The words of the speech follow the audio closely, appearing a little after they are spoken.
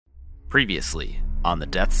Previously on the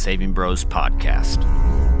Death Saving Bros podcast.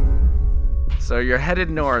 So you're headed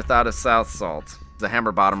north out of South Salt. The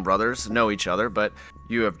Hammerbottom brothers know each other, but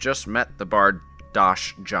you have just met the bard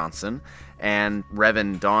Dosh Johnson and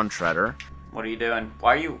Revan Dawntreader. What are you doing?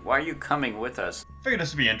 Why are you coming with us? Figured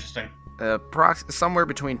this would be interesting. Somewhere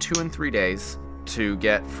between 2 and 3 days to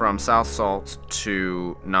get from South Salt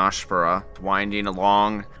to Noshpara, winding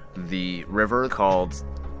along the river called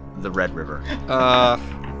the Red River.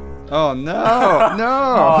 Oh no, no.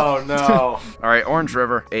 Oh no. All right, Orange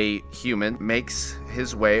River, a human, makes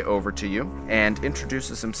his way over to you and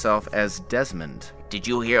introduces himself as Desmond. Did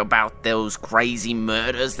you hear about those crazy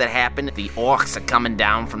murders that happened? The orcs are coming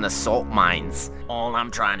down from the salt mines. All I'm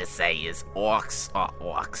trying to say is orcs are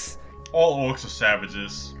orcs. All orcs are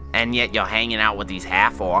savages. And yet you're hanging out with these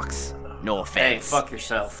half-orcs. No Hey, offense. fuck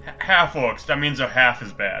yourself. Half orcs, that means they're half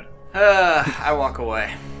as bad. I walk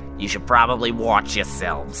away. You should probably watch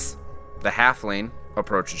yourselves. The halfling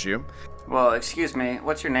approaches you. Well, excuse me,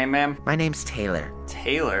 what's your name, ma'am? My name's Taylor.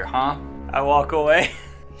 Taylor, huh? I walk away.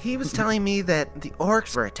 He was telling me that the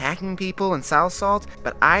orcs were attacking people in South Salt,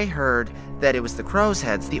 but I heard that it was the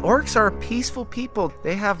Crowsheads. The orcs are a peaceful people.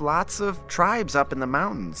 They have lots of tribes up in the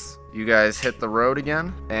mountains. You guys hit the road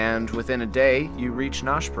again, and within a day, you reach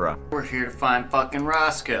Noshpara. We're here to find fucking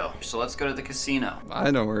Roscoe, so let's go to the casino. I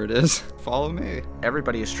know where it is. Follow me.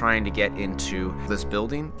 Everybody is trying to get into this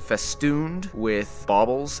building, festooned with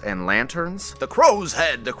baubles and lanterns. The Crow's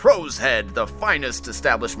Head, the finest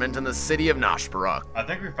establishment in the city of Noshpara. I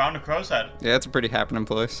think we found a crow's head. Yeah, it's a pretty happening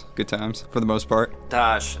place. Good times, for the most part.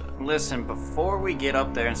 Dosh, listen, before we get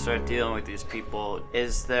up there and start dealing with these people,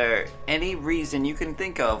 is there any reason you can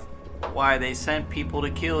think of why they sent people to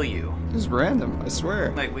kill you? It's random, I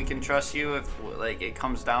swear. Like, we can trust you if, like, it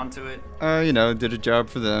comes down to it? Did a job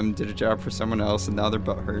for them, did a job for someone else, and now they're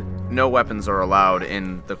butthurt. No weapons are allowed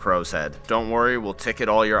in the Crow's Head. Don't worry, we'll ticket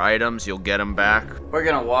all your items, you'll get them back. We're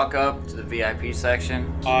gonna walk up to the VIP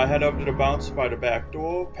section. I head up to the bouncer by the back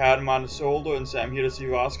door, pat him on the shoulder, and say I'm here to see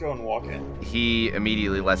Roscoe, and walk in. He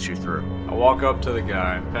immediately lets you through. I walk up to the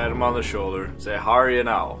guy, pat him on the shoulder, say, how are you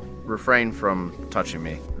now? Refrain from touching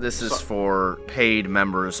me. This is for paid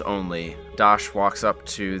members only. Dosh walks up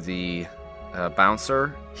to the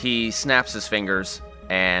bouncer. He snaps his fingers,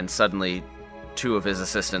 and suddenly 2 of his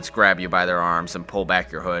assistants grab you by their arms and pull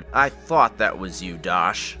back your hood. I thought that was you,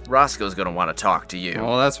 Dosh. Roscoe's gonna want to talk to you.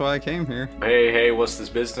 Well, that's why I came here. Hey, what's this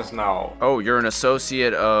business now? Oh, you're an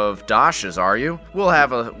associate of Dosh's, are you? We'll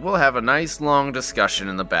have a nice long discussion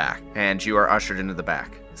in the back. And you are ushered into the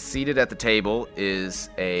back. Seated at the table is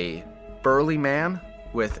a burly man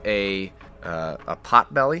with a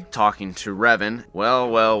pot belly talking to Revan.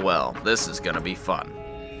 Well, this is gonna be fun.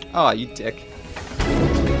 Aw, you dick.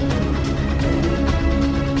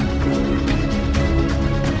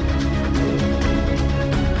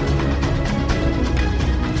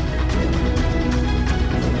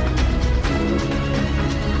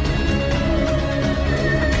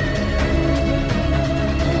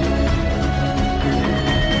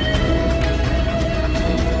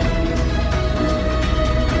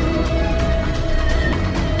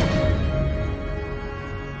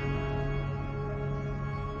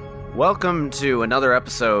 Welcome to another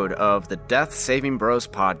episode of the Death Saving Bros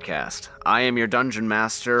podcast. I am your dungeon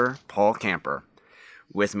master, Paul Camper.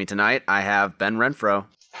 With me tonight, I have Ben Renfro.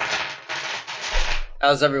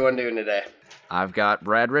 How's everyone doing today? I've got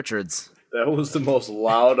Brad Richards. That was the most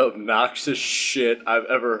loud, obnoxious shit I've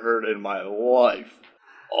ever heard in my life.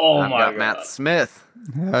 Oh I've my got god. Matt Smith.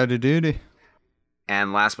 Howdy doody.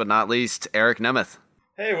 And last but not least, Eric Nemeth.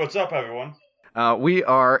 Hey, what's up, everyone? We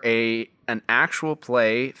are an actual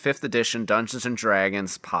play 5th edition Dungeons &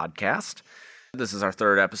 Dragons podcast. This is our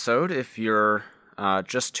 3rd episode. If you're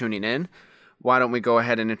just tuning in, why don't we go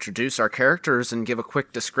ahead and introduce our characters and give a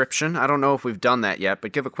quick description. I don't know if we've done that yet,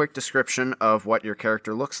 but give a quick description of what your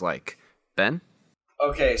character looks like. Ben?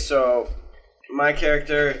 Okay, so my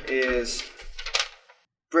character is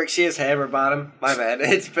Brixeus Hammerbottom. My bad.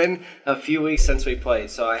 It's been a few weeks since we played,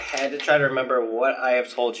 so I had to try to remember what I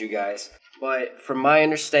have told you guys. But from my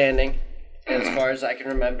understanding, and as far as I can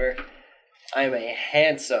remember, I'm a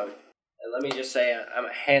handsome, and let me just say, I'm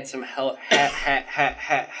a handsome half-orc,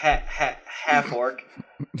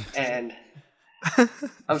 and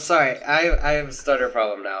I'm sorry, I have a stutter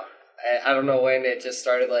problem now. I don't know when, it just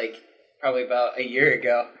started, like, probably about a year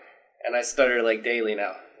ago, and I stutter, like, daily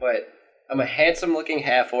now. But I'm a handsome-looking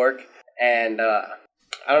half-orc, and, I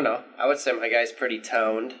don't know, I would say my guy's pretty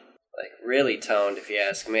toned, like, really toned, if you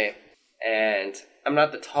ask me. And I'm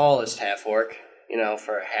not the tallest half orc,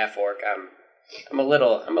 for a half orc. I'm a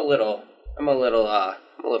little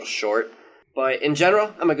short. But in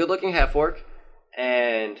general, I'm a good-looking half-orc,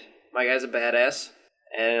 and my guy's a badass,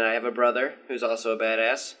 and I have a brother who's also a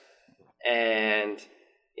badass, and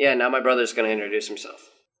yeah, now my brother's going to introduce himself.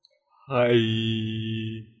 Hi.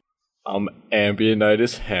 I'm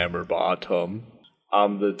Ambienitus Hammerbottom.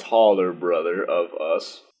 I'm the taller brother of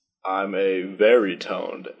us. I'm a very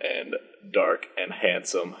toned and dark and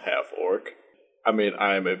handsome half-orc. I mean,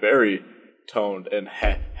 I am a very toned and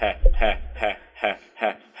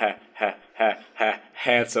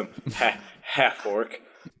handsome half-orc.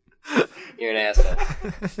 You're an asshole.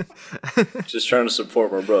 Just trying to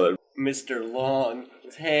support my brother. Mr. Long,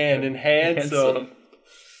 tan and handsome.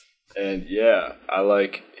 And yeah, I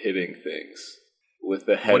like hitting things with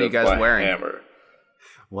the head What are you of guys my wearing? hammer.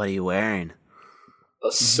 What are you wearing?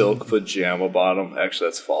 A silk pajama bottom. Actually,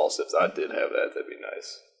 that's false. If I did have that, that'd be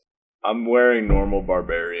nice. I'm wearing normal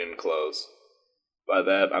barbarian clothes. By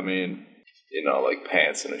that, I mean, like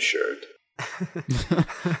pants and a shirt.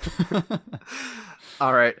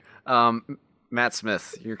 All right. Matt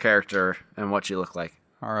Smith, your character and what you look like.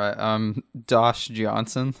 All right, I'm Dosh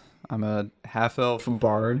Johnson. I'm a half-elf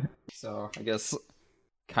bard, so I guess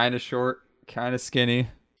kind of short, kind of skinny,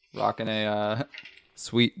 rocking a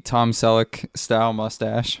sweet Tom Selleck-style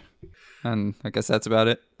mustache. And I guess that's about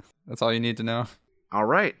it. That's all you need to know. All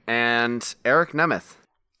right. And Eric Nemeth.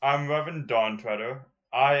 I'm Revan Dawntreader.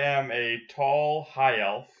 I am a tall high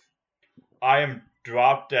elf. I am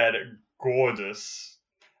drop dead gorgeous.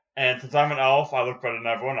 And since I'm an elf, I look better than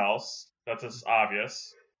everyone else. That's just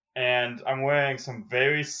obvious. And I'm wearing some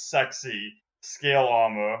very sexy scale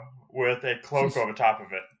armor with a cloak over top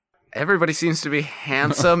of it. Everybody seems to be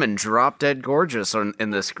handsome and drop dead gorgeous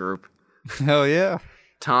in this group. Hell yeah.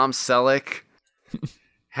 Tom Selleck,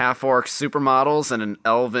 half-orc supermodels, and an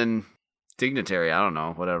elven dignitary. I don't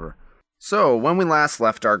know, whatever. So, when we last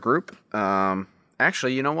left our group,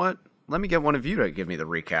 actually, you know what? Let me get one of you to give me the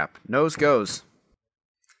recap. Nose goes.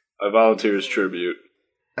 I volunteer as tribute.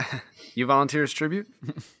 You volunteer as tribute?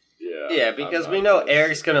 Yeah, because we know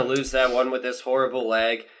Eric's going to lose that one with this horrible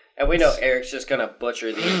leg, and we know Eric's just going to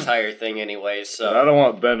butcher the entire thing anyway, so... I don't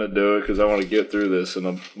want Ben to do it because I want to get through this in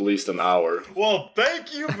at least an hour. Well,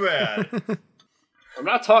 thank you, Brad. I'm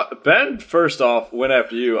not talking... Ben, first off, went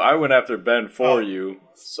after you. I went after Ben for you.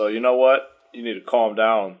 So, you know what? You need to calm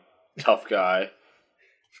down, tough guy.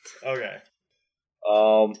 Okay.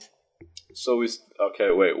 So we...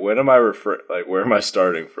 Okay, wait. When am I where am I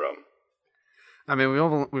starting from? I mean,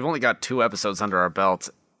 we've only got 2 episodes under our belt.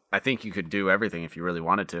 I think you could do everything if you really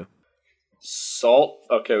wanted to. Salt...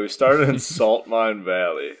 Okay, we started in Salt Mine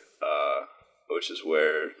Valley, which is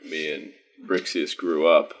where me and Brixeus grew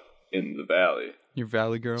up in the valley. Your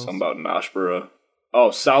valley girls? Something about Noshborough.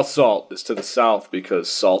 Oh, South Salt is to the south because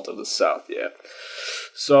salt of the south, yeah.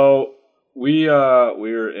 So we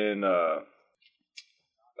were in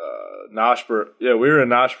Noshborough. Yeah, we were in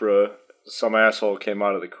Noshborough. Some asshole came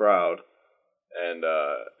out of the crowd and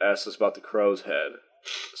asked us about the Crow's Head.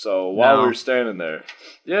 So while we were standing there,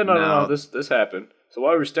 no, this happened. So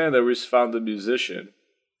while we were standing there, we just found the musician.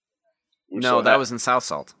 No, that was in South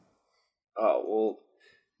Salt. Oh well.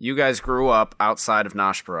 You guys grew up outside of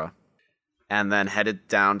Noshborough and then headed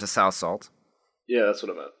down to South Salt. Yeah, that's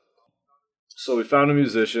what I meant. So we found a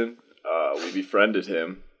musician, we befriended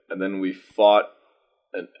him, and then we fought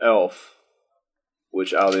an elf,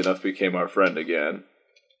 which oddly enough became our friend again.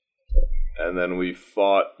 And then we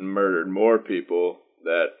fought and murdered more people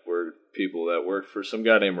that worked for some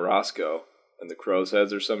guy named Roscoe and the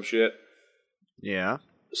Crowsheads or some shit. Yeah.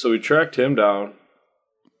 So we tracked him down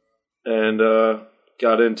and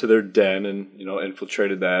got into their den and,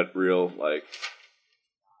 infiltrated that real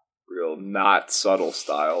not subtle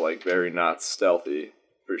style, like very not stealthy.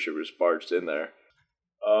 Pretty sure we just barged in there.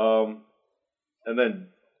 And then,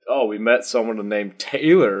 we met someone named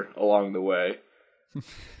Taylor along the way.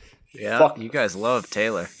 Yeah, you guys love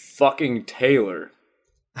Taylor. Fucking Taylor.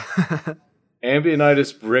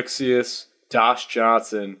 Ambienitus, Brixeus, Dosh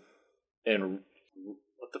Johnson, and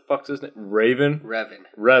what the fuck's his name? Revan.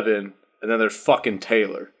 And then there's fucking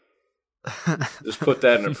Taylor. Just put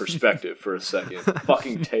that in perspective for a second.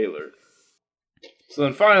 Fucking Taylor. So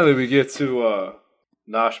then finally we get to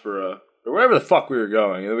Noshborough, or wherever the fuck we were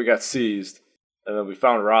going, and then we got seized, and then we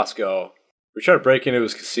found Roscoe. We tried to break into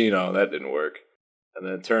his casino, and that didn't work. And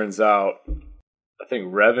then it turns out, I think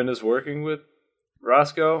Revan is working with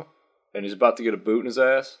Roscoe, and he's about to get a boot in his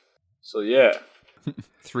ass. So yeah.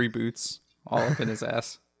 3 boots, all up in his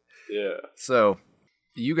ass. Yeah. So,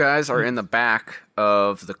 you guys are in the back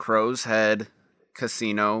of the Crow's Head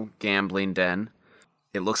Casino gambling den.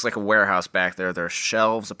 It looks like a warehouse back there. There are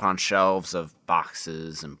shelves upon shelves of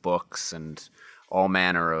boxes and books and all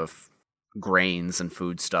manner of grains and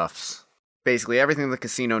foodstuffs. Basically, everything the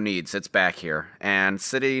casino needs, it's back here. And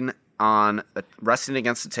resting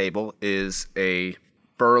against the table is a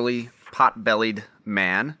burly, pot-bellied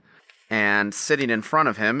man. And sitting in front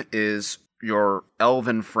of him is your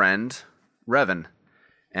elven friend, Revan.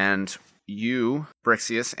 And you,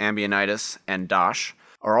 Brixeus, Ambienitus, and Dosh,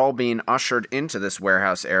 are all being ushered into this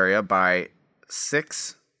warehouse area by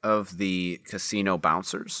 6 of the casino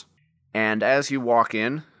bouncers. And as you walk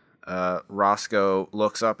in, Roscoe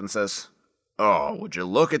looks up and says, "Oh, would you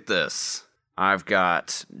look at this? I've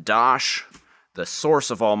got Dosh, the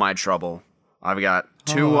source of all my trouble. I've got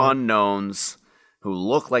 2 unknowns who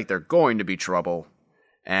look like they're going to be trouble.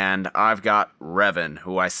 And I've got Revan,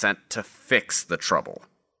 who I sent to fix the trouble.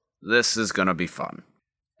 This is going to be fun."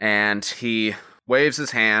 And he waves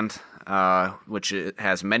his hand, which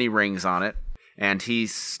has many rings on it, and he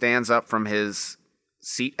stands up from his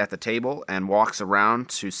seat at the table and walks around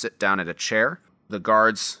to sit down at a chair. The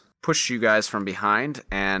guards push you guys from behind,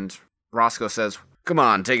 and Roscoe says, "Come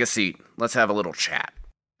on, take a seat. Let's have a little chat."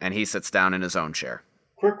 And he sits down in his own chair.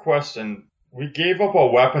 Quick question. We gave up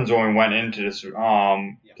our weapons when we went into this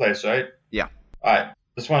place, right? Yeah. Alright.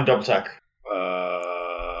 Just want to double check.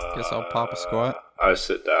 Guess I'll pop a squat. I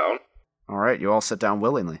sit down. All right, you all sit down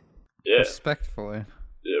willingly. Yeah. Respectfully.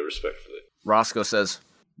 Yeah, respectfully. Roscoe says,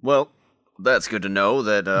 "Well, that's good to know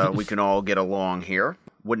that we can all get along here.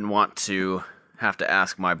 Wouldn't want to have to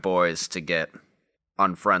ask my boys to get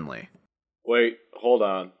unfriendly." Wait, hold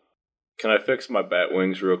on. Can I fix my bat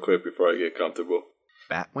wings real quick before I get comfortable?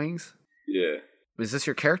 Bat wings? Yeah. Is this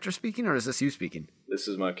your character speaking, or is this you speaking? This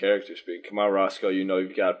is my character speaking. Come on, Roscoe, you know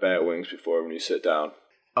you've got bat wings before when you sit down.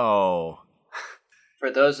 Oh. For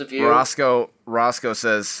those of you... Roscoe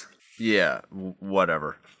says, "Yeah,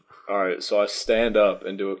 whatever." Alright, so I stand up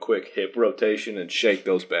and do a quick hip rotation and shake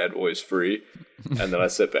those bad boys free, and then I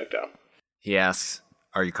sit back down. He asks,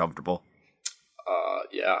 "Are you comfortable?"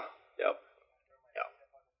 Yeah. Yep.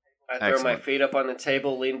 I throw Excellent. my feet up on the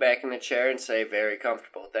table, lean back in the chair, and say, "Very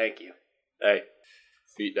comfortable, thank you." Hey,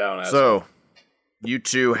 feet down, asshole. So, you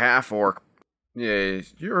two half-orc, yeah,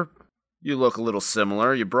 you look a little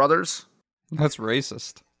similar. You brothers? That's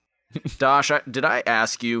racist. Dosh, did I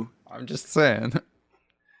ask you? I'm just saying.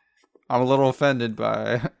 I'm a little offended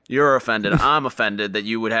by... You're offended. I'm offended that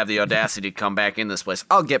you would have the audacity to come back in this place.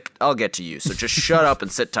 I'll get to you. So just shut up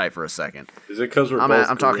and sit tight for a second. Is it because we're both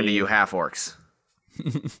I'm talking to you half-orcs.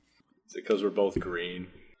 Is it because we're both green?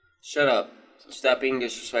 Shut up. Stop being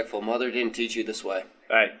disrespectful. Mother didn't teach you this way.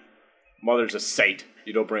 Hey, Mother's a saint.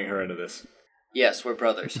 You don't bring her into this. Yes, we're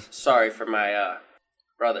brothers. Sorry for my,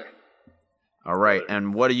 brother. All right,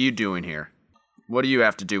 and what are you doing here? What do you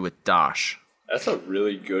have to do with Dosh? That's a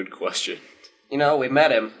really good question. You know, we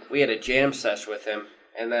met him. We had a jam sesh with him.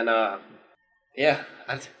 And then, yeah,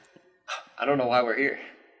 I don't know why we're here.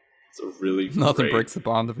 It's a really Nothing breaks the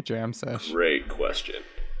bond of a jam sesh. Great question.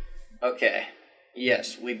 Okay.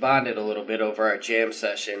 Yes, we bonded a little bit over our jam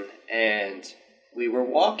session, and we were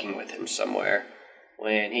walking with him somewhere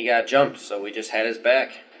when he got jumped, so we just had his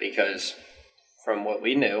back, because from what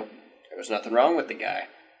we knew, there was nothing wrong with the guy.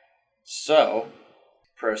 So,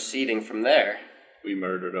 proceeding from there, We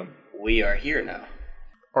murdered him. we are here now.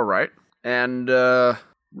 All right, and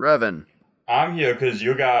Revan. I'm here because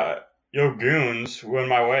your goons were in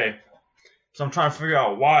my way. So I'm trying to figure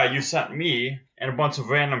out why you sent me and a bunch of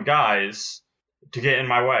random guys to get in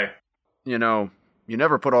my way. You know, you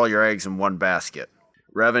never put all your eggs in one basket.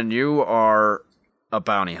 Revan, you are a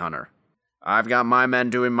bounty hunter. I've got my men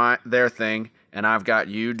doing their thing, and I've got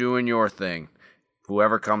you doing your thing.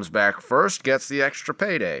 Whoever comes back first gets the extra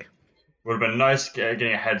payday. Would have been nice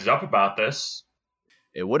getting a heads up about this.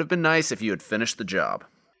 It would have been nice if you had finished the job.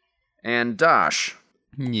 And Dosh,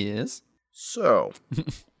 Yes? so,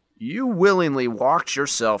 you willingly walked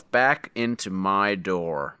yourself back into my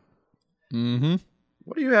door. Mm-hmm.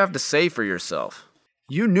 What do you have to say for yourself?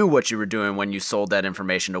 You knew what you were doing when you sold that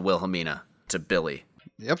information to Wilhelmina, to Billy.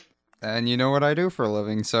 Yep. And you know what I do for a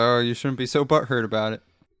living, so you shouldn't be so butthurt about it.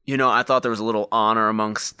 You know, I thought there was a little honor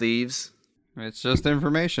amongst thieves. It's just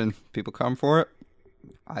information. People come for it.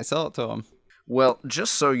 I sell it to them. Well,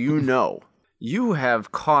 just so you know, you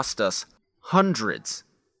have cost us hundreds,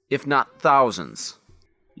 if not thousands.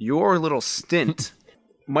 Your little stint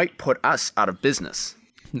might put us out of business.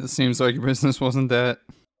 It seems like your business wasn't that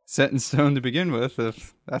set in stone to begin with,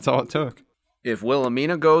 if that's all it took. If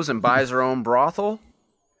Wilhelmina goes and buys her own brothel,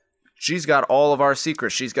 she's got all of our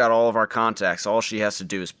secrets. She's got all of our contacts. All she has to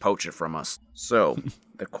do is poach it from us. So,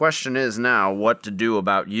 the question is now what to do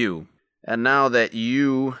about you. And now that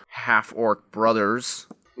you half-orc brothers...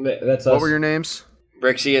 That's What were your names?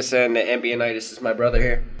 Brixeus and Ambienitus is my brother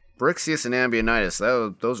here. Brixeus and Ambienitus,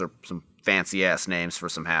 those are some fancy-ass names for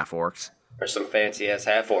some half-orcs. Or some fancy-ass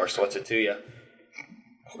half-orcs. What's it to you?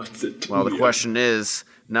 Well, the question is,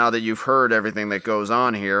 now that you've heard everything that goes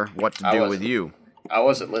on here, what to do with you? I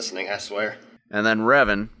wasn't listening, I swear. And then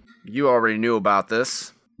Revan, you already knew about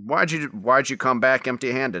this. Why'd you come back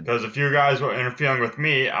empty-handed? Because if you guys were interfering with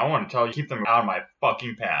me, I want to tell you, keep them out of my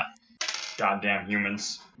fucking path. Goddamn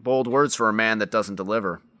humans. Bold words for a man that doesn't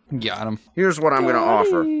deliver. Got him. Here's what I'm going to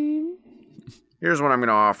offer. Here's what I'm going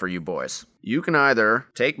to offer you boys. You can either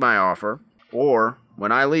take my offer, or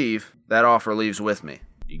when I leave, that offer leaves with me.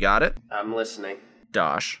 You got it? I'm listening.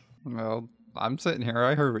 Dosh. Well, I'm sitting here.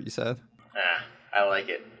 I heard what you said. I like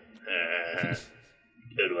it.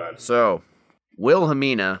 Good one. So,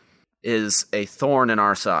 Wilhelmina is a thorn in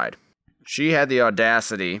our side. She had the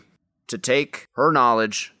audacity to take her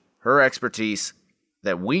knowledge, her expertise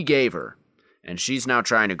that we gave her, and she's now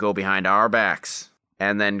trying to go behind our backs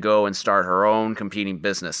and then go and start her own competing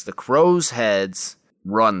business. The Crowsheads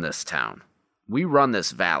run this town. We run this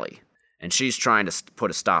valley, and she's trying to put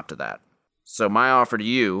a stop to that. So my offer to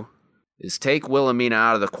you is take Wilhelmina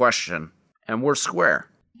out of the question, and we're square.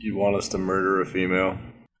 You want us to murder a female?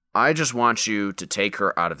 I just want you to take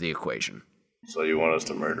her out of the equation. So you want us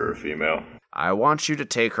to murder a female? I want you to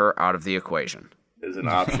take her out of the equation. Is an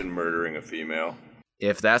option murdering a female?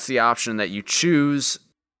 If that's the option that you choose,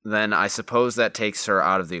 then I suppose that takes her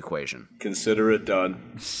out of the equation. Consider it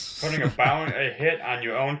done. Putting a hit on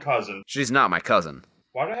your own cousin. She's not my cousin.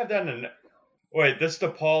 Why do I have that in Wait, this is the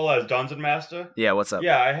Paul as Dungeon Master? Yeah, what's up?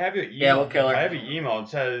 Yeah, I have your email. Yeah, we'll kill her. I have your email. It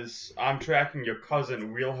says, I'm tracking your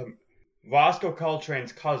cousin, Roscoe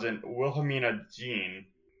Coltrane's cousin, Wilhelmina Jean.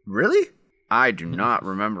 Really? I do not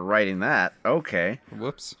remember writing that. Okay.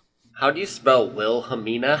 Whoops. How do you spell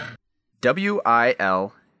Wilhelmina?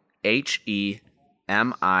 Wilhelmina.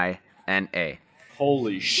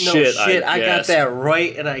 Holy No shit, shit, I got guessed. that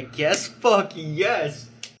right, and I guess fuck yes.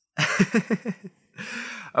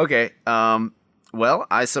 Okay, well,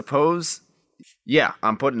 I suppose, yeah,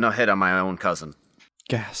 I'm putting a hit on my own cousin.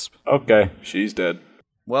 Gasp. Okay, she's dead.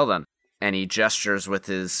 Well then. And he gestures with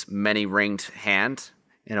his many-ringed hand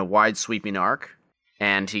in a wide sweeping arc,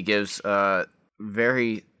 and he gives a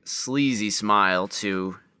very sleazy smile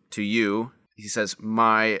to you. He says,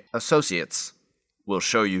 my associates will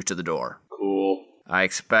show you to the door. Cool. I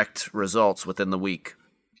expect results within the week.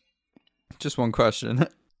 Just one question.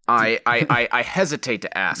 I hesitate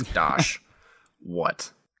to ask, Dosh.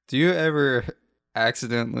 What? Do you ever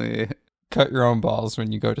accidentally cut your own balls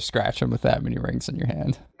when you go to scratch them with that many rings in your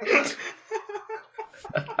hand?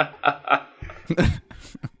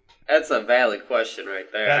 That's a valid question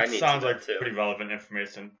right there. That I need sounds to know like too. pretty relevant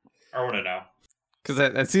information. I want to know. Because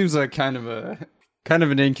that seems like kind of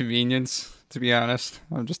an inconvenience, to be honest.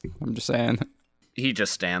 I'm just saying. He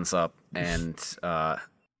just stands up and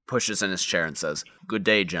pushes in his chair and says, "Good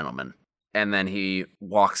day, gentlemen." And then he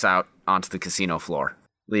walks out onto the casino floor,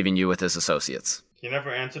 leaving you with his associates. He never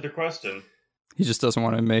answered the question. He just doesn't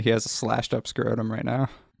want to admit he has a slashed up scrotum right now.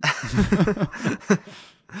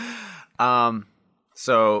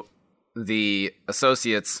 So the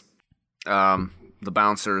associates, the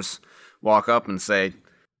bouncers, walk up and say,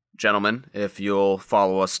 "Gentlemen, if you'll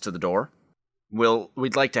follow us to the door,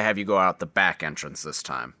 we'd like to have you go out the back entrance this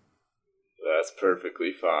time." That's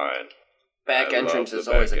perfectly fine. Back I entrance love is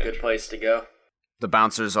the always a back good place to go. The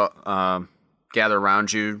bouncers gather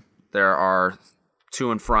around you. There are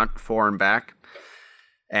 2 in front, 4 in back,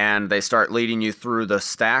 and they start leading you through the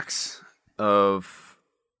stacks of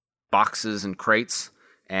boxes and crates,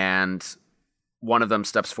 and one of them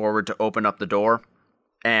steps forward to open up the door,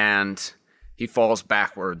 and he falls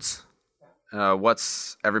backwards.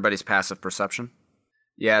 What's everybody's passive perception?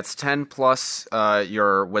 Yeah, it's 10 plus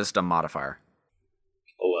your wisdom modifier.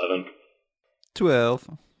 11.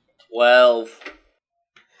 12. 12.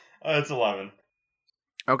 It's 11.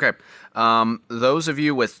 Okay. Those of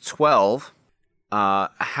you with 12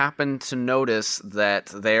 happen to notice that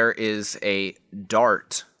there is a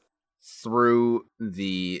dart through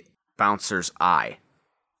the bouncer's eye.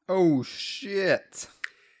 Oh, shit.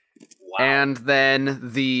 Wow. And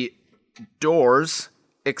then the doors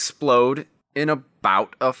explode in a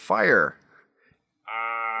bout of fire.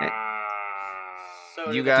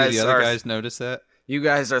 So You did guys Do the other guys notice that? You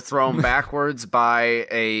guys are thrown backwards by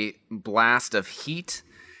a blast of heat,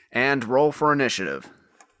 and roll for initiative.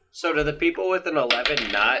 So do the people with an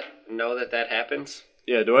 11 not know that happens?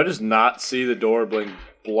 Yeah, do I just not see the door being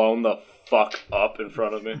blown the fuck up in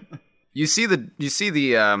front of me? You see the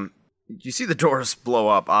doors blow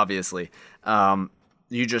up, obviously.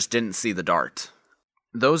 You just didn't see the dart.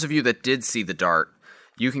 Those of you that did see the dart,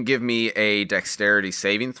 You can give me a dexterity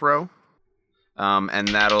saving throw, and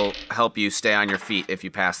that'll help you stay on your feet if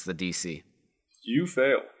you pass the DC. You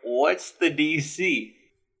fail. What's the DC?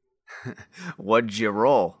 What'd you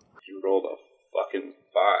roll? You rolled a fucking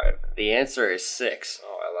 5. The answer is 6.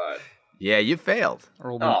 Oh, I lied. Yeah, you failed. I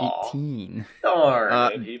rolled an 18.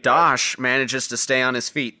 Darn. Dosh manages to stay on his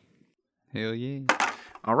feet. Hell yeah.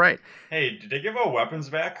 All right. Hey, did they give our weapons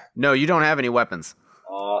back? No, you don't have any weapons.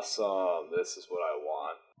 Awesome. This is what I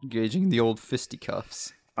want. Engaging the old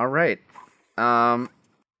fisticuffs. All right.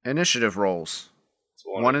 Initiative rolls.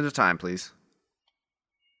 20. One at a time, please.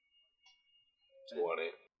 20.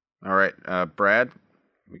 All right. Brad,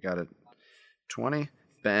 we got it. 20.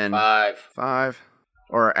 Ben. 5.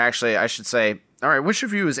 Or actually, I should say, all right, which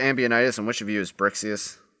of you is Ambienitus and which of you is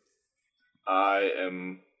Brixeus? I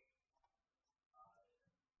am...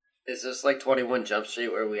 Is this like 21 Jump Street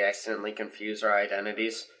where we accidentally confuse our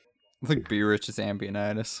identities? I think Be Rich is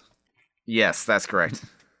Ambienitus. Yes, that's correct.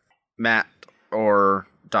 Matt or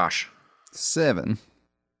Dosh? 7.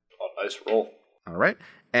 Oh, nice roll. All right.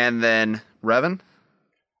 And then Revan?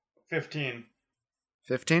 15.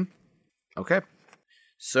 15? Okay.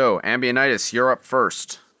 So, Ambienitus, you're up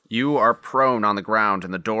first. You are prone on the ground,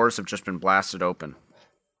 and the doors have just been blasted open.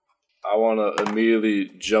 I want to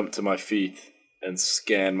immediately jump to my feet and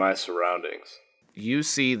scan my surroundings. You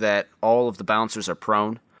see that all of the bouncers are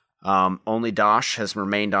prone. Only Dosh has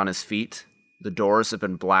remained on his feet. The doors have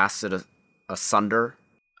been blasted asunder.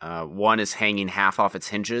 One is hanging half off its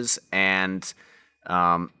hinges, and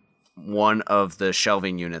one of the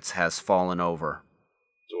shelving units has fallen over.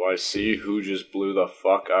 Do I see who just blew the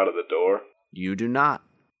fuck out of the door? You do not.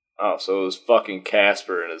 Oh, so it was fucking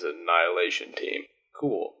Casper and his annihilation team.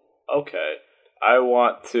 Cool. Okay. I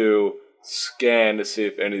want to scan to see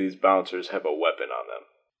if any of these bouncers have a weapon on them.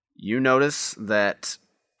 You notice that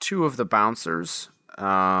 2 of the bouncers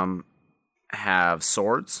have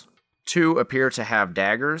swords. 2 appear to have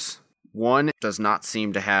daggers. 1 does not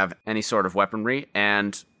seem to have any sort of weaponry,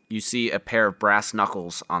 and you see a pair of brass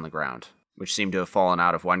knuckles on the ground, which seem to have fallen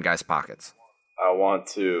out of one guy's pockets. I want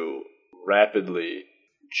to rapidly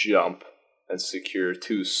jump and secure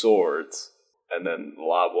 2 swords, and then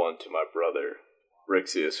lob one to my brother,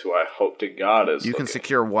 Brixeus, who I hope to God is You can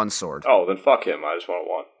secure 1 sword. Oh, then fuck him. I just want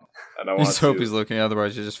 1. And I You want just hope he's looking,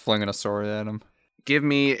 otherwise you're just flinging a sword at him. Give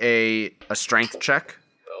me a strength check.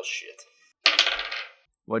 Oh, shit.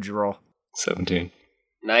 What'd you roll? 17.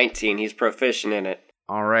 19. He's proficient in it.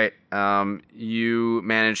 All right. You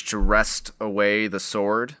managed to wrest away the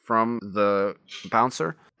sword from the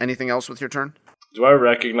bouncer. Anything else with your turn? Do I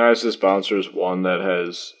recognize this bouncer as one that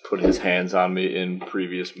has put his hands on me in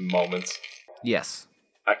previous moments? Yes.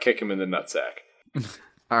 I kick him in the nutsack.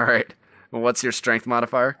 All right. Well, what's your strength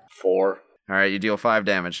modifier? 4. All right, you deal 5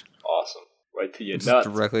 damage. Awesome. Right to your Just nuts.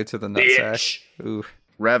 directly to the nutsack. Bitch. Ooh.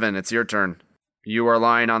 Revan, it's your turn. You are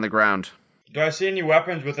lying on the ground. Do I see any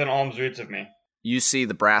weapons within arm's reach of me? You see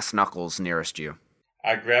the brass knuckles nearest you.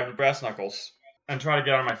 I grab the brass knuckles and try to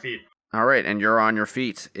get on my feet. All right, and you're on your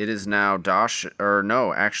feet. It is now Dosh, or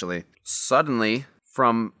no, actually. Suddenly,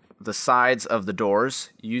 from the sides of the doors,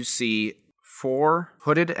 you see 4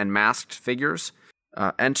 hooded and masked figures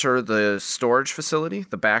enter the storage facility,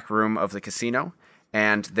 the back room of the casino,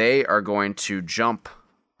 and they are going to jump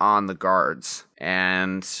on the guards,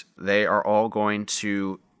 and they are all going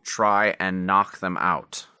to try and knock them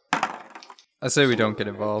out. I say we don't get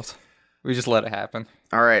involved. We just let it happen.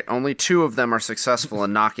 All right, only 2 of them are successful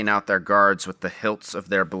in knocking out their guards with the hilts of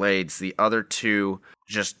their blades. The other 2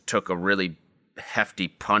 just took a really hefty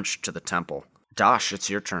punch to the temple. Dosh, it's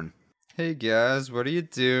your turn. Hey guys, what are you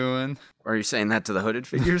doing? Are you saying that to the hooded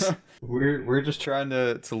figures? We're just trying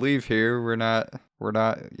to leave here. We're not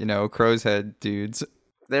crow's head dudes.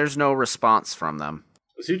 There's no response from them.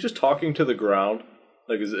 Is he just talking to the ground?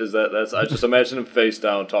 Like, is that's? I just imagine him face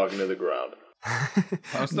down talking to the ground.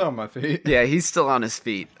 I'm still on my feet. Yeah, he's still on his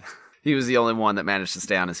feet. He was the only one that managed to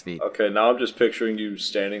stay on his feet. Okay, now I'm just picturing you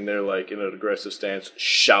standing there, like, in an aggressive stance,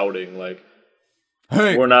 shouting, like,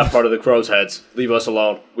 Hey! we're not part of the Crowsheads. Leave us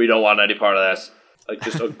alone. We don't want any part of this. Like,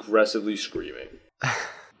 just aggressively screaming.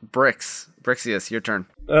 Brixeus, your turn.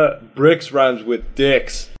 Bricks rhymes with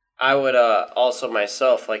dicks. I would also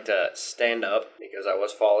myself like to stand up because I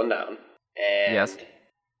was falling down. And Yes.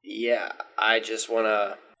 yeah, I just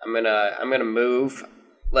wanna I'm gonna move.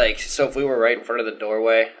 Like, so if we were right in front of the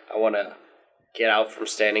doorway, I wanna get out from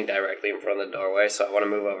standing directly in front of the doorway, so I wanna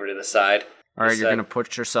move over to the side. All right, you're going to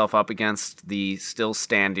put yourself up against the still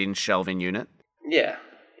standing shelving unit. Yeah,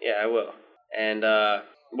 I will. And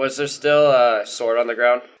was there still a sword on the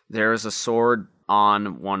ground? There is a sword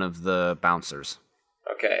on one of the bouncers.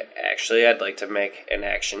 Okay, actually, I'd like to make an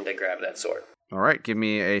action to grab that sword. All right, give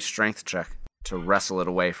me a strength check to wrestle it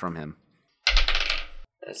away from him.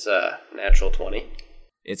 It's a natural 20.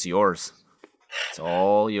 It's yours. It's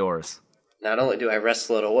all yours. Not only do I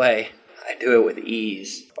wrestle it away, I do it with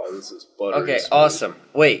ease. Oh, this is buttery. Okay, smooth. awesome.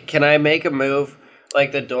 Wait, can I make a move,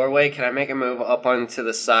 like the doorway? Can I make a move up onto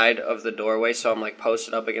the side of the doorway so I'm like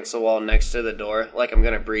posted up against the wall next to the door? Like I'm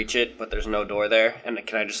going to breach it, but there's no door there. And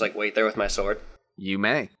can I just like wait there with my sword? You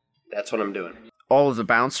may. That's what I'm doing. All of the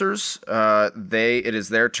bouncers, it is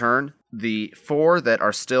their turn. The 4 that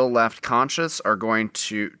are still left conscious are going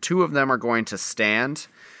to, 2 of them are going to stand.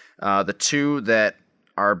 The 2 that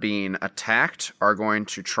are being attacked are going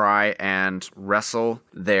to try and wrestle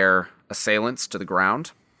their assailants to the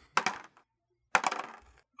ground.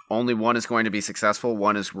 Only one is going to be successful.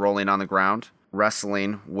 One is rolling on the ground,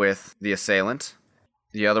 wrestling with the assailant.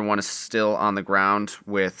 The other one is still on the ground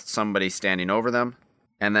with somebody standing over them.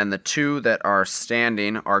 And then the 2 that are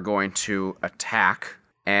standing are going to attack,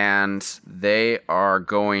 and they are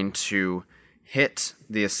going to hit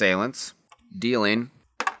the assailants, dealing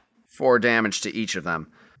 4 damage to each of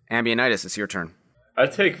them. Ambienitus, it's your turn. I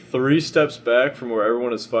take 3 steps back from where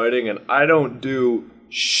everyone is fighting, and I don't do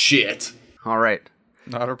shit. All right.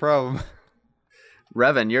 Not a problem.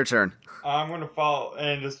 Revan, your turn. I'm gonna follow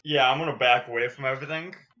and I'm gonna back away from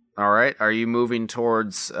everything. All right. Are you moving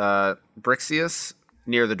towards Brixeus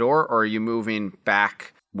near the door, or are you moving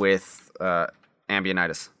back with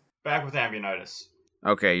Ambienitus? Back with Ambienitus.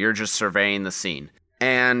 Okay, you're just surveying the scene.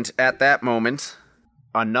 And at that moment,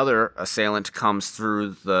 another assailant comes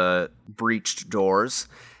through the breached doors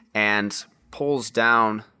and pulls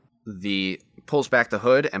back the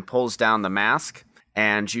hood and pulls down the mask.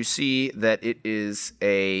 And you see that it is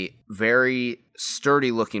a very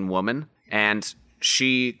sturdy-looking woman, and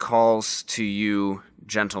she calls to you,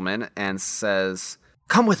 gentlemen, and says,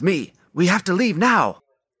 "Come with me. We have to leave now."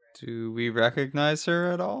 Do we recognize her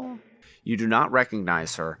at all? You do not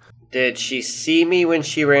recognize her. Did she see me when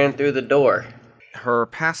she ran through the door? Her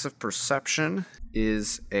passive perception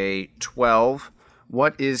is a 12.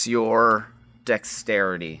 What is your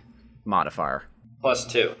dexterity modifier?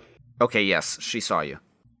 +2. Okay, yes, she saw you.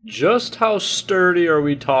 Just how sturdy are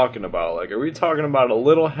we talking about? Like, are we talking about a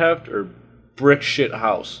little heft or brick shit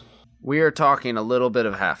house? We are talking a little bit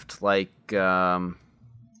of heft, like,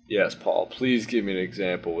 Yes, Paul, please give me an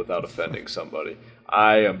example without offending somebody.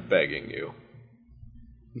 I am begging you.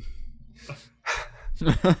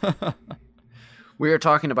 We are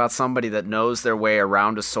talking about somebody that knows their way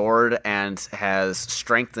around a sword and has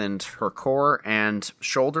strengthened her core and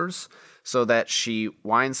shoulders so that she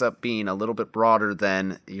winds up being a little bit broader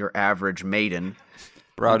than your average maiden.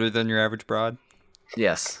 Broader than your average broad?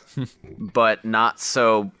 Yes. but not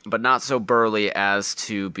so burly as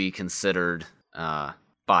to be considered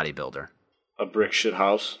bodybuilder. A brick shit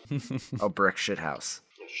house? A brick shit house.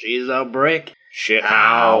 She's a brick Shit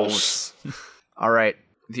house. All right.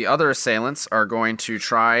 The other assailants are going to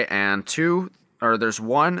try and there's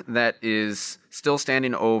one that is still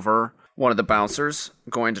standing over one of the bouncers,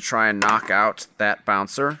 going to try and knock out that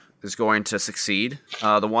bouncer, is going to succeed.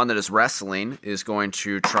 The one that is wrestling is going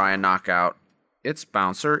to try and knock out its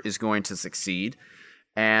bouncer, is going to succeed.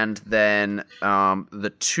 And then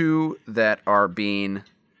the 2 that are being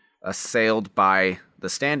assailed by the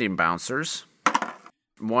standing bouncers,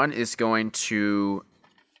 one is going to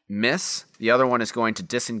miss, the other one is going to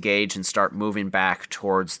disengage and start moving back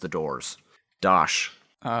towards the doors. Dosh.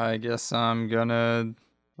 I guess I'm gonna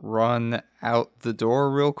run out the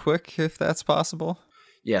door real quick, if that's possible.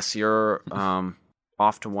 Yes, you're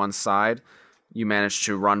off to one side. You managed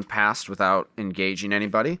to run past without engaging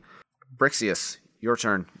anybody. Brixeus, your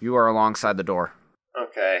turn. You are alongside the door.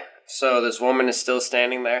 Okay, so this woman is still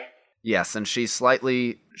standing there? Yes, and she's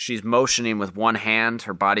motioning with one hand.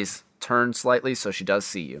 Her body's turned slightly, so she does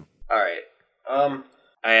see you. Alright,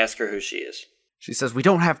 I ask her who she is. She says, "We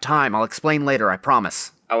don't have time. I'll explain later, I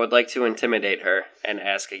promise." I would like to intimidate her and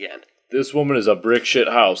ask again. This woman is a brick shit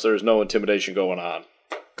house. There's no intimidation going on.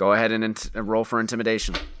 Go ahead and roll for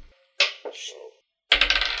intimidation.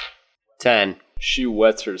 10. She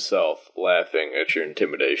wets herself laughing at your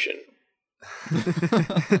intimidation.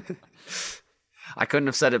 I couldn't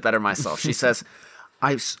have said it better myself. She says,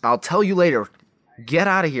 I'll tell you later. Get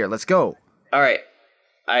out of here. Let's go. Alright,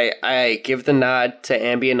 I give the nod to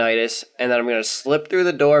Ambienitus, and then I'm going to slip through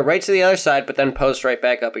the door right to the other side, but then post right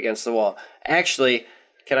back up against the wall. Actually,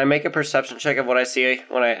 can I make a perception check of what I see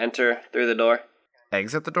when I enter through the door?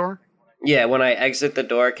 Exit the door? Yeah, when I exit the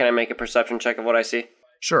door, can I make a perception check of what I see?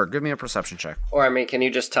 Sure, give me a perception check. Or, can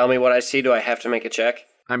you just tell me what I see? Do I have to make a check?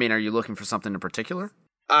 Are you looking for something in particular?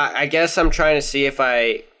 I guess I'm trying to see if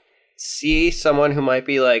I see someone who might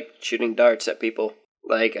be, like, shooting darts at people,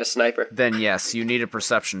 like a sniper. Then yes, you need a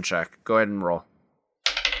perception check. Go ahead and roll.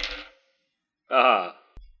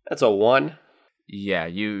 That's a 1. Yeah,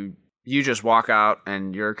 you just walk out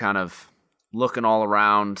and you're kind of looking all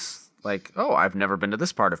around like, oh, I've never been to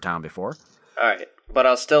this part of town before. All right, but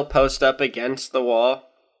I'll still post up against the wall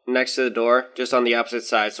next to the door, just on the opposite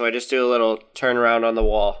side. So I just do a little turnaround on the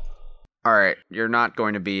wall. All right, you're not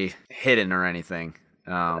going to be hidden or anything.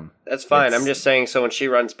 That's fine. I'm just saying, so when she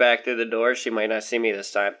runs back through the door, she might not see me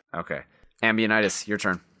this time. Okay. Ambienitus, your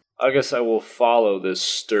turn. I guess I will follow this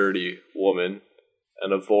sturdy woman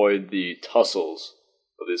and avoid the tussles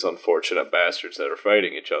of these unfortunate bastards that are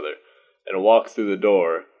fighting each other, and walk through the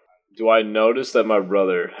door. Do I notice that my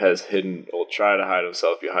brother has hidden, will try to hide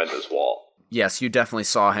himself behind this wall? Yes, you definitely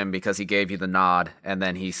saw him because he gave you the nod, and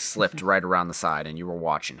then he slipped right around the side, and you were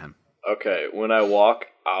watching him. Okay, when I walk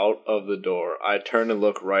out of the door, I turn and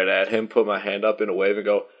look right at him, put my hand up in a wave, and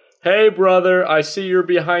go, "Hey, brother, I see you're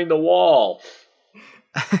behind the wall."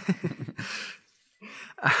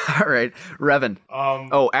 All right, Revan.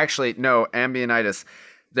 Oh, actually, no, Ambienitus.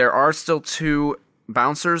 There are still 2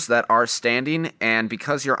 bouncers that are standing, and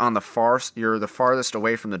because you're you're the farthest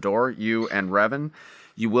away from the door, you and Revan,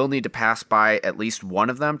 you will need to pass by at least one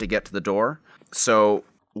of them to get to the door. So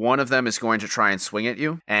one of them is going to try and swing at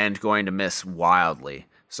you and going to miss wildly.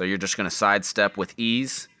 So you're just going to sidestep with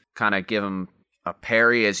ease, kind of give him a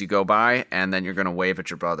parry as you go by, and then you're going to wave at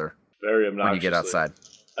your brother Very obnoxiously. when you get outside.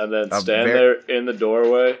 And then stand there in the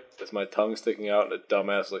doorway with my tongue sticking out and a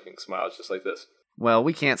dumbass-looking smile just like this. Well,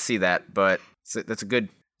 we can't see that, but it's a good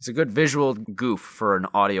visual goof for an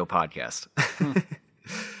audio podcast.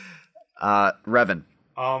 Revan,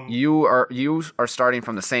 you are starting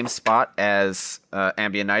from the same spot as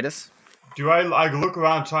Ambienitus. Do I look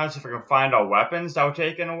around trying to see if I can find our weapons that were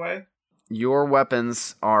taken away? Your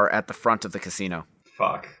weapons are at the front of the casino.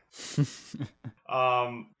 Fuck.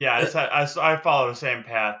 Yeah, I follow the same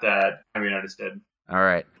path that Ambienitus did. All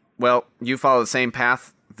right. Well, you follow the same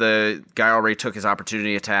path. The guy already took his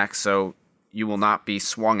opportunity attack, so you will not be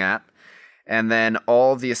swung at. And then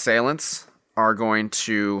all the assailants are going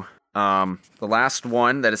to... the last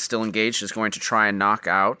one that is still engaged is going to try and knock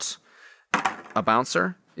out a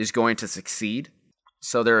bouncer, is going to succeed.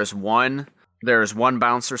 So there is one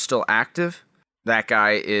bouncer still active. That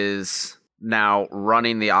guy is now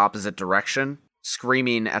running the opposite direction,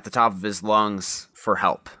 screaming at the top of his lungs for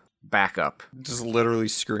help. Back up. Just literally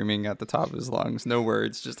screaming at the top of his lungs. No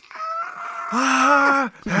words, just...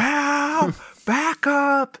 Help! Back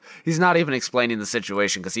up! He's not even explaining the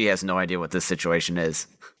situation because he has no idea what this situation is.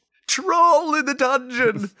 Troll in the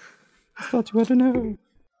dungeon! I thought you had to know.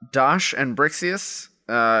 Dosh and Brixeus.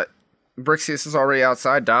 Brixeus is already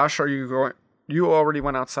outside. Dosh, are you going... You already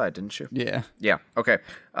went outside, didn't you? Yeah. Yeah, okay.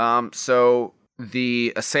 So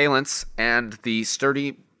the assailants and the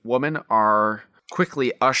sturdy woman are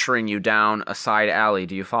quickly ushering you down a side alley.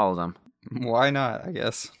 Do you follow them? Why not, I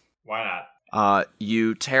guess. Why not?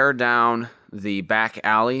 You tear down the back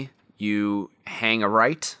alley, you hang a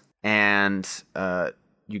right, and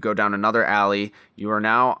you go down another alley. You are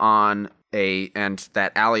now on and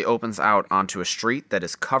that alley opens out onto a street that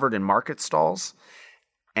is covered in market stalls,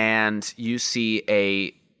 and you see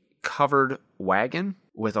a covered wagon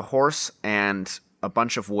with a horse and a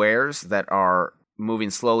bunch of wares that are moving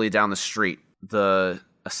slowly down the street. The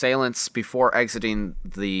assailants, before exiting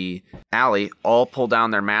the alley, all pull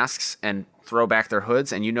down their masks and throw back their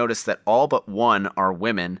hoods, and you notice that all but one are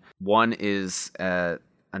women. One is an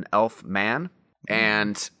elf man,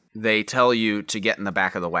 and they tell you to get in the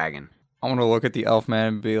back of the wagon. I want to look at the elf man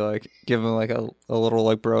and be like, give him like a little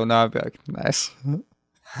like bro nod, be like, nice.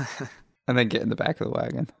 And then get in the back of the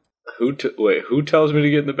wagon. Who tells me to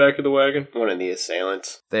get in the back of the wagon? One of the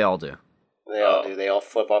assailants. They all do. They all do. They all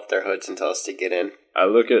flip off their hoods and tell us to get in. I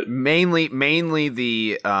look at... Mainly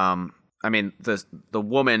the, the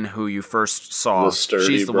woman who you first saw. The sturdy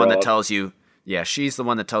she's the broad. one that tells you, she's the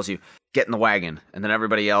one that tells you, get in the wagon. And then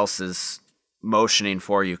everybody else is motioning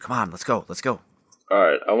for you. Come on, let's go.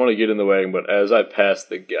 Alright, I want to get in the wagon, but as I pass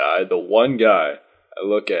the one guy, I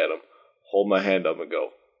look at him, hold my hand up and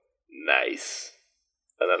go, nice.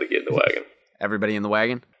 And then I get in the wagon. Everybody in the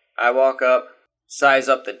wagon? I walk up, size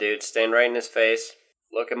up the dude, stand right in his face,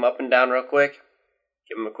 look him up and down real quick,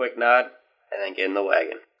 give him a quick nod, and then get in the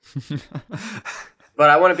wagon. But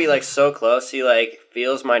I want to be like so close, he like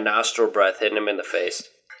feels my nostril breath hitting him in the face.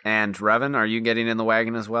 And Revan, are you getting in the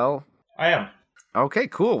wagon as well? I am. Okay,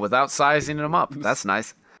 cool. Without sizing him up. That's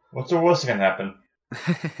nice. What's the worst that can happen?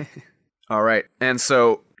 All right. And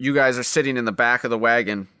so you guys are sitting in the back of the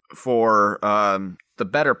wagon for the the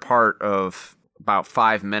better part of about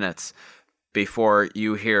 5 minutes before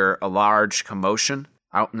you hear a large commotion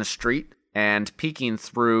out in the street, and peeking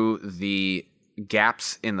through the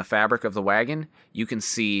gaps in the fabric of the wagon, you can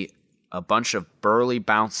see a bunch of burly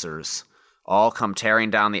bouncers all come tearing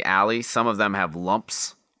down the alley. Some of them have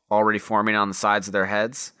lumps already forming on the sides of their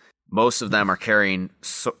heads. Most of them are carrying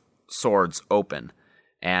swords open,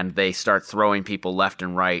 and they start throwing people left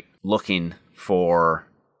and right, looking for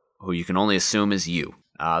who you can only assume is you.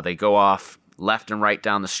 They go off left and right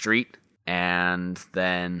down the street, and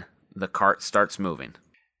then the cart starts moving.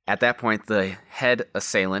 At that point, the head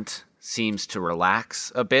assailant seems to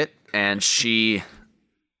relax a bit, and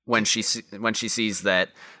when she sees that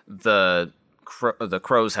the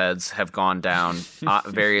crow's heads have gone down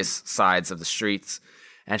various sides of the streets,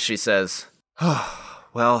 and she says, "Oh,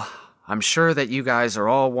 well, I'm sure that you guys are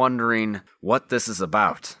all wondering what this is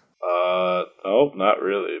about." Oh, not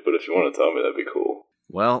really, but if you want to tell me, that'd be cool.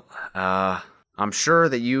 Well, I'm sure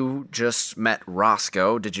that you just met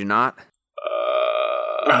Roscoe, did you not?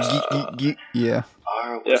 Yeah.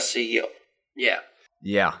 ROCO. Yeah.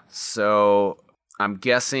 Yeah, so I'm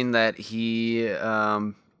guessing that he,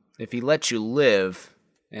 if he lets you live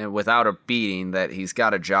and without a beating, that he's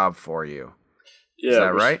got a job for you. Yeah, is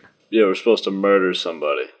that right? Yeah, we're supposed to murder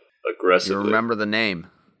somebody aggressively. You remember the name?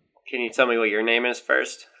 Can you tell me what your name is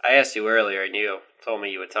first? I asked you earlier, and you told me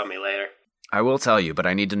you would tell me later. I will tell you, but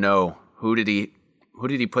I need to know who did he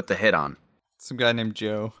put the hit on? Some guy named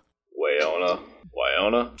Joe.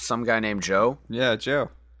 Wyona? Some guy named Joe? Yeah, Joe.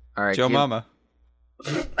 All right, Joe Mama.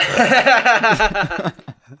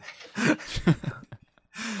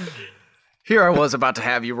 Here I was about to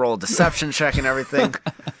have you roll a deception check and everything.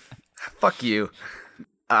 Fuck you.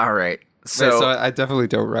 All right. So I definitely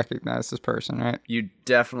don't recognize this person, right? You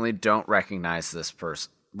definitely don't recognize this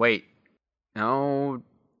person. Wait. No,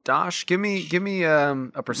 Dosh, give me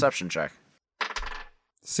a perception check.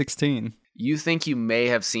 16. You think you may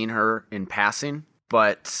have seen her in passing,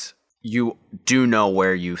 but you do know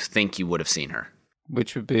where you think you would have seen her.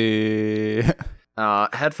 Which would be...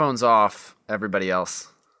 Headphones off, everybody else.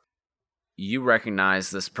 You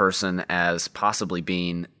recognize this person as possibly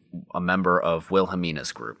being a member of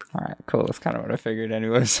Wilhelmina's group. All right, cool. That's kind of what I figured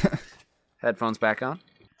anyways. Headphones back on.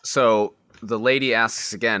 So the lady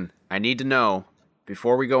asks again, I need to know,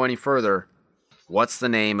 before we go any further, what's the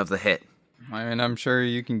name of the hit? I mean, I'm sure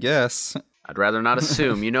you can guess. I'd rather not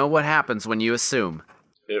assume. You know what happens when you assume.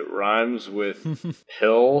 It rhymes with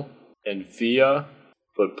hill and via,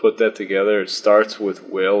 but put that together, it starts with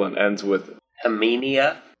will and ends with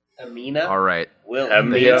Amina? All right.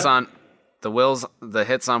 Wilhelmina. The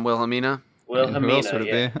hits on Wilhelmina? Wilhelmina, Who else would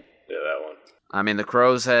it be? yeah, that one. I mean, the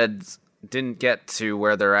Crow's Heads didn't get to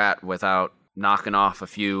where they're at without knocking off a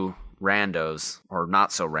few randos, or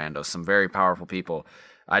not so randos, some very powerful people.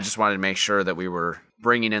 I just wanted to make sure that we were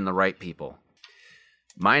bringing in the right people.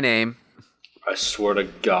 My name... I swear to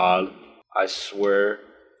God. I swear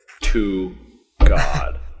to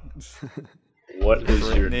God. What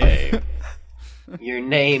is your name? Your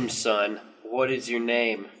name, son. What is your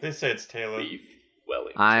name? They say it's Taylor. Beef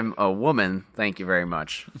Wellington. I'm a woman, thank you very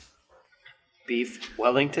much. Beef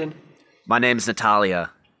Wellington? My name's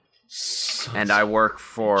Natalia, and I work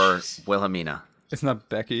for Wilhelmina. It's not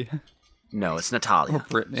Becky. No, it's Natalia. Or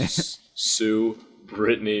Brittany. Sue,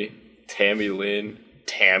 Brittany, Tammy Lynn,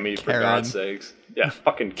 Tammy, for Karen. God's sakes. Yeah,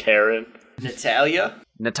 fucking Karen. Natalia?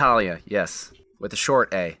 Natalia, yes, with a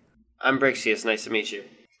short A. I'm Brixeus. Nice to meet you.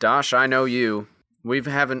 Dosh, I know you. We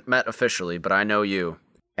haven't met officially, but I know you.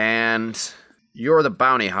 And you're the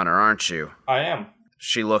bounty hunter, aren't you? I am.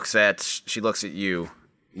 She looks at you,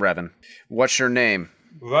 Revan. What's your name?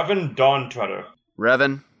 Revan Dawntreader.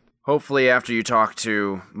 Revan, hopefully after you talk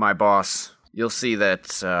to my boss, you'll see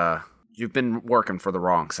that you've been working for the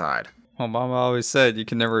wrong side. Well, Mama always said you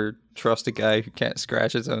can never trust a guy who can't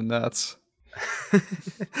scratch his own nuts.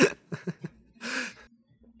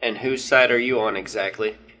 And whose side are you on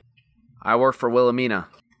exactly? I work for Wilhelmina.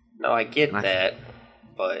 No, I get that,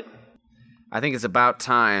 but... I think it's about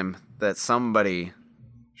time that somebody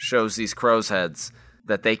shows these crow's heads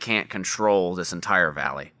that they can't control this entire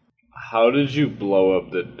valley. How did you blow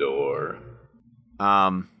up the door?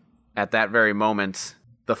 At that very moment,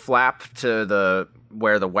 the flap to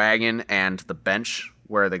where the wagon and the bench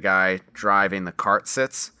where the guy driving the cart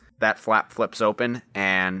sits, that flap flips open,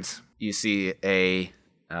 and you see a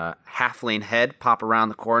halfling head pop around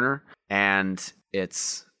the corner, and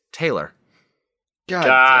it's Taylor.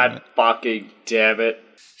 God fucking damn it.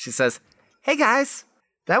 She says, "Hey guys,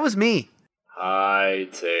 that was me." Hi,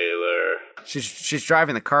 Taylor. She's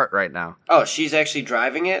driving the cart right now. Oh, she's actually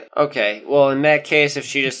driving it? Okay, well, in that case, if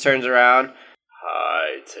she just turns around... Hi,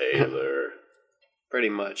 Taylor. Pretty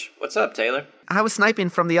much. What's up, Taylor? I was sniping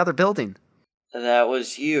from the other building. That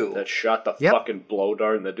was you. That shot the Yep. fucking blow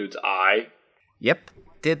dart in the dude's eye. Yep,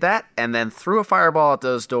 did that, and then threw a fireball at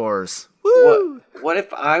those doors. Woo! What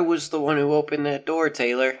if I was the one who opened that door,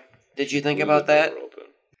 Taylor? Did you think Leave about the that? door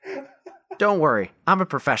open. Don't worry, I'm a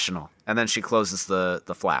professional. And then she closes the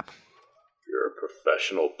flap. You're a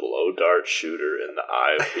professional blow dart shooter in the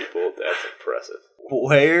eye of people. That's impressive.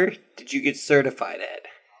 Where did you get certified at?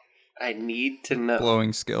 I need to know.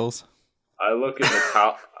 Blowing skills. I look at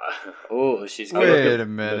Natalia. Oh, she's I good. look Wait at a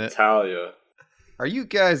minute. Natalia. Are you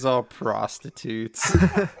guys all prostitutes?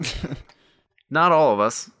 Not all of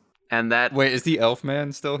us. And that, Wait, is the elf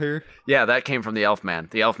man still here? yeah, that came from the elf man.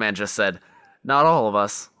 The elf man just said, not all of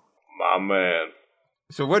us. My man.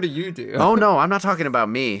 So what do you do? Oh no, I'm not talking about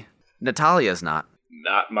me. Natalia's not.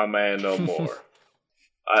 Not my man no more.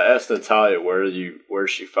 I asked Natalia where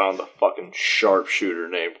she found the fucking sharpshooter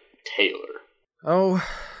named Taylor. Oh,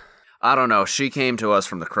 I don't know. She came to us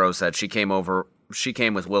from the Crowsheads. She came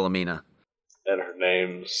with Wilhelmina. And her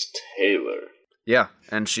name's Taylor. Yeah,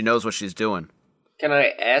 and she knows what she's doing. Can I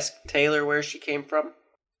ask Taylor where she came from?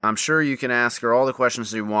 I'm sure you can ask her all the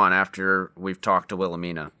questions you want after we've talked to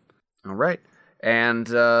Wilhelmina. All right. And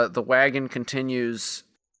the wagon continues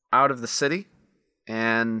out of the city,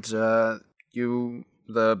 and the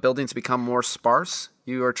buildings become more sparse.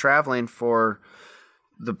 You are traveling for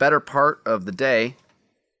the better part of the day,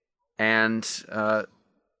 and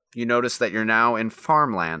you notice that you're now in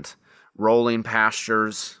farmland. Rolling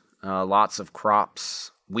pastures, lots of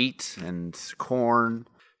crops, wheat and corn,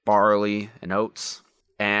 barley and oats.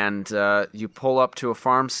 And you pull up to a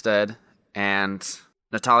farmstead, and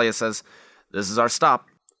Natalia says, "This is our stop.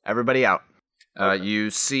 Everybody out." Okay.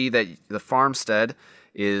 You see that the farmstead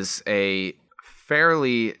is a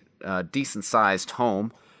fairly decent-sized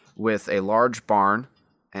home with a large barn,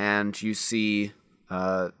 and you see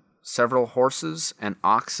several horses and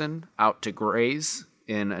oxen out to graze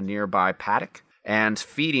in a nearby paddock. And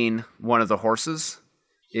feeding one of the horses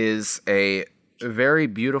is a very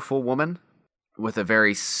beautiful woman with a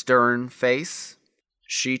very stern face.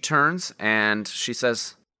 She turns and she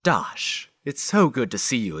says, "Dosh, it's so good to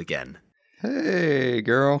see you again." Hey,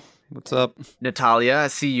 girl. What's up? Natalia, I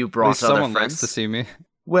see you At brought least other someone friends. likes to see me.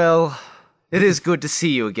 Well, it is good to see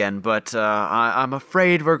you again, but I'm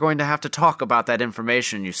afraid we're going to have to talk about that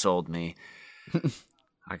information you sold me.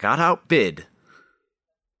 I got outbid.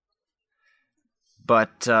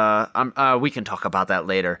 But we can talk about that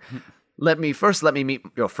later. Let me meet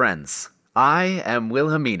your friends. I am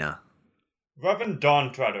Wilhelmina. Revan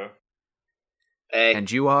Dawntreader. Hey, And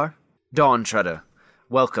you are? Dawntreader.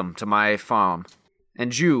 Welcome to my farm.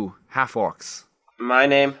 And you, half-orcs. my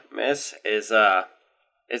name, miss, is,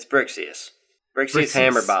 it's Brixeus. Brixeus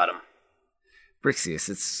Hammerbottom. Brixeus,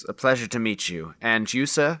 it's a pleasure to meet you. And you,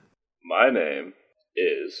 sir? My name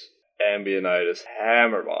is Ambienitus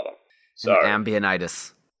Hammerbottom. Sorry.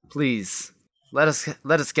 Ambienitus. Please, let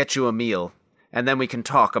us get you a meal, and then we can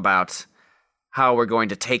talk about how we're going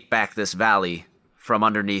to take back this valley from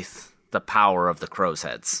underneath the power of the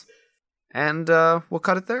Crowsheads. And we'll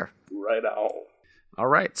cut it there. Right out. All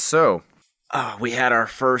right, so we had our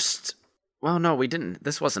first... Well, no, we didn't.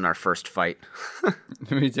 This wasn't our first fight.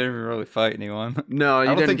 We didn't really fight anyone. No, you I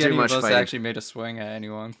don't didn't think do any much of us fighting. actually made a swing at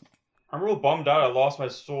anyone. I'm real bummed out. I lost my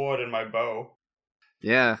sword and my bow.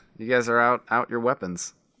 Yeah, you guys are out your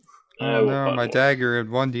weapons. Oh no, my dagger and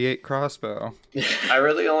 1d8 crossbow. I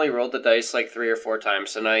really only rolled the dice like 3 or 4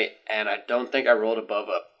 times tonight, and I don't think I rolled above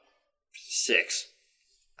a 6.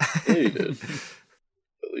 Yeah, you did.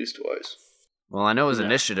 At least twice. Well, I know his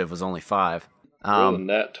initiative was only 5. Roll a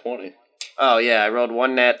nat 20. Oh yeah, I rolled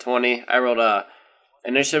 1 nat 20. I rolled a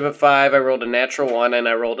initiative of 5. I rolled a natural 1, and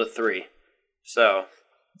I rolled a 3. So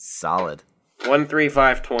Solid. 1, 3,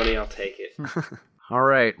 5, 20. I'll take it. All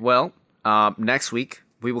right, well, next week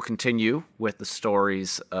we will continue with the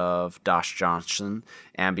stories of Dosh Johnson,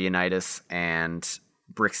 Ambienitus and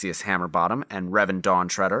Brixeus Hammerbottom, and Revan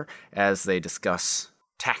Dawntreader as they discuss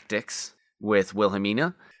tactics with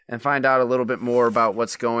Wilhelmina and find out a little bit more about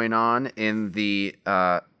what's going on in the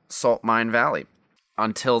Salt Mine Valley.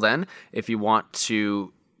 Until then, if you want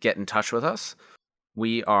to get in touch with us,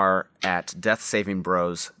 we are at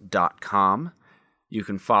deathsavingbros.com. You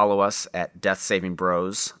can follow us at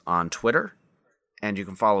deathsavingbros on Twitter, and you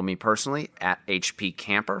can follow me personally at HP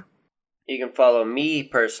Camper. You can follow me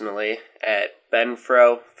personally at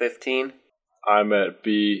benfro15. I'm at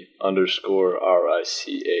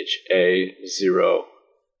B_RICHA0.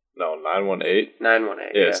 No, 918?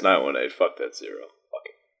 918. Yeah, it's 918. Fuck that 0. Fuck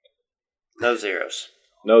it. No zeros.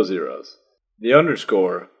 No zeros. The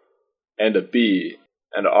underscore and a B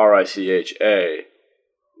and RICHA,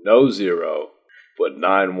 no 0, but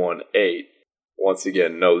 918. Once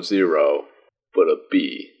again, no 0, but a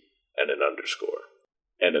B and an underscore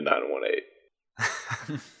and a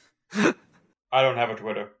 918. I don't have a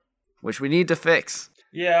Twitter. Which we need to fix.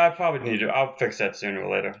 Yeah, I probably need to. I'll fix that sooner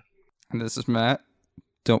or later. And this is Matt.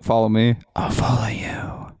 Don't follow me. I'll follow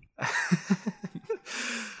you.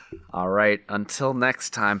 All right. Until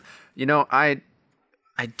next time. You know, I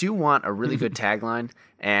do want a really good tagline,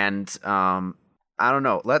 and I don't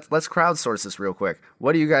know. Let's crowdsource this real quick.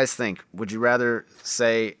 What do you guys think? Would you rather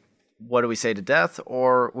say, "What do we say to death,"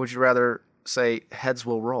 or would you rather say, "Heads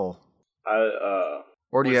will roll"?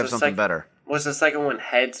 Or do you have something better? Was the second one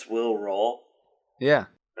heads will roll? Yeah,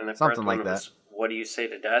 and the something first like one that. Was, what do you say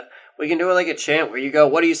to death? We can do it like a chant where you go,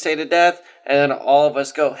 "What do you say to death?" and then all of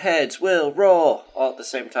us go, "Heads will roll," all at the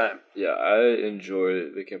same time. Yeah, I enjoy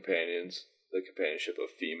the companionship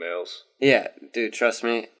of females. Yeah, dude, trust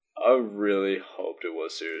me. I really hoped it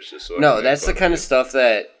was serious. Just so No, that's the kind of stuff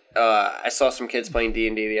that I saw some kids playing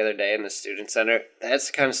D&D the other day in the student center. That's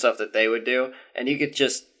the kind of stuff that they would do, and you could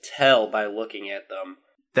just tell by looking at them.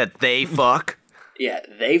 That they fuck? Yeah,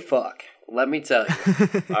 they fuck. Let me tell you.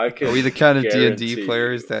 Are we the kind of D&D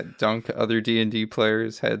players that dunk other D&D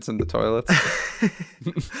players' heads in the toilets?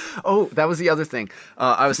 Oh, that was the other thing.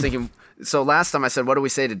 I was thinking, so last time I said, "What do we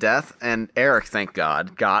say to death?" And Eric, thank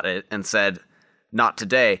God, got it and said, "Not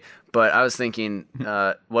today." But I was thinking,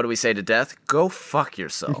 what do we say to death? Go fuck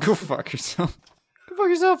yourself. Go fuck yourself. Go fuck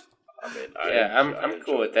yourself. I mean, I'm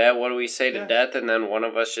cool with that. What do we say to death? And then one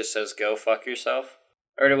of us just says, "Go fuck yourself,"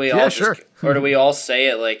 or do we all sure. Or do we all say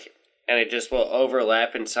it like, and it just will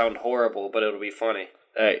overlap and sound horrible, but it'll be funny.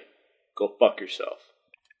 Hey, go fuck yourself.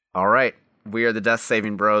 All right, we are the Death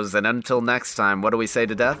Saving Bros, and until next time, what do we say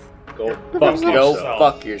to death? Go fuck yourself. Go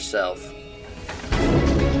fuck yourself.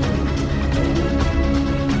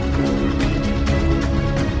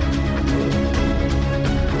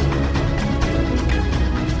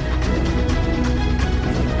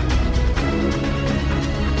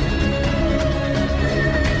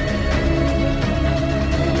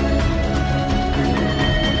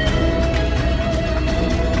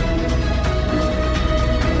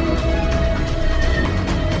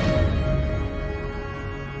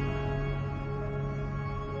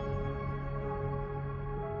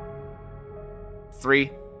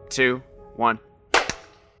 Three, 2, 1.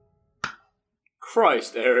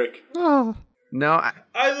 Christ, Eric. Oh. No, I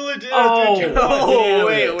literally did. Oh,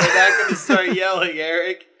 wait, we're not going to start yelling,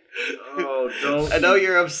 Eric. Oh, don't. I know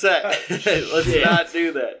you're upset. Let's not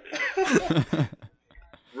do that.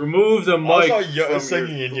 Remove the mic. I'll start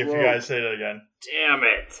singing your in you if throat. you guys say that again. Damn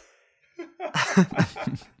it.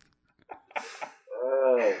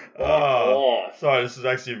 Oh, sorry. This is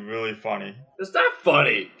actually really funny. It's not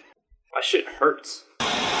funny. My shit hurts.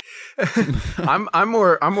 I'm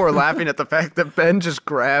more laughing at the fact that Ben just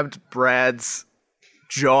grabbed Brad's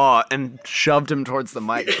jaw and shoved him towards the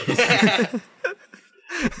mic.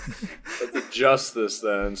 Let's adjust this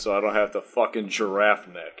then, so I don't have to fucking giraffe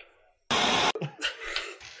neck.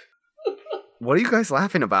 What are you guys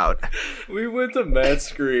laughing about? We went to Matt's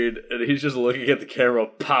screen, and he's just looking at the camera,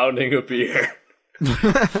 pounding a beer.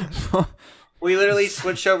 We literally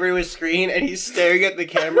switched over to his screen, and he's staring at the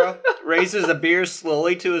camera, raises a beer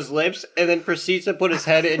slowly to his lips, and then proceeds to put his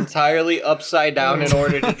head entirely upside down in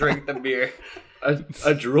order to drink the beer.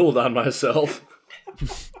 I drooled on myself.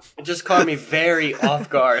 It just caught me very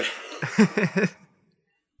off guard.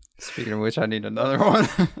 Speaking of which, I need another one.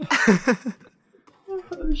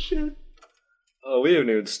 Oh, shit. Oh, we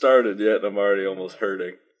haven't even started yet, and I'm already almost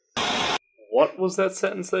hurting. What was that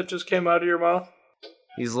sentence that just came out of your mouth?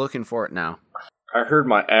 He's looking for it now. I heard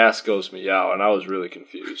my ass goes meow, and I was really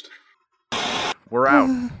confused. We're out.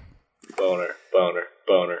 Boner, boner,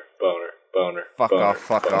 boner, boner, boner. Fuck boner, off,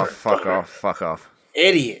 fuck boner, off, fuck boner. off, fuck off.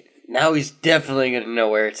 Idiot. Now he's definitely going to know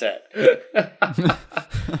where it's at.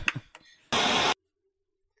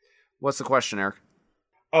 What's the question, Eric?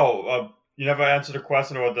 Oh, you never answered the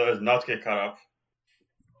question about the nuts get cut off.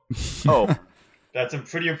 Oh. That's some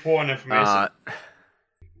pretty important information.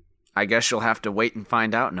 I guess you'll have to wait and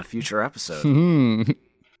find out in a future episode.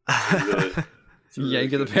 It's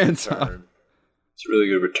Yank of the good pants return. off. It's a really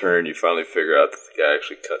good return. You finally figure out that the guy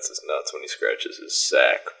actually cuts his nuts when he scratches his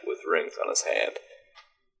sack with rings on his hand.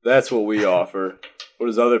 That's what we offer. What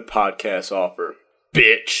does other podcasts offer?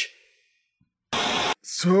 Bitch.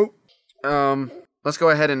 So, let's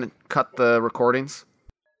go ahead and cut the recordings.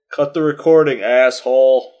 Cut the recording,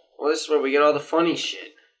 asshole. Well, this is where we get all the funny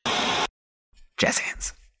shit. Jazz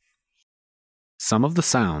hands. Some of the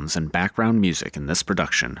sounds and background music in this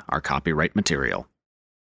production are copyright material.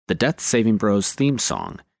 The Death Saving Bros theme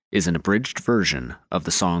song is an abridged version of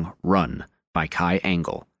the song Run by Kai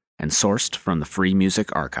Angle and sourced from the Free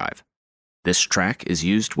Music Archive. This track is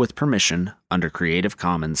used with permission under Creative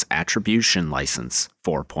Commons Attribution License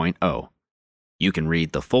 4.0. You can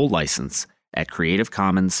read the full license at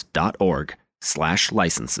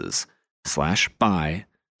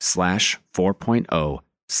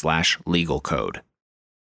creativecommons.org/licenses/by/4.0/legal code.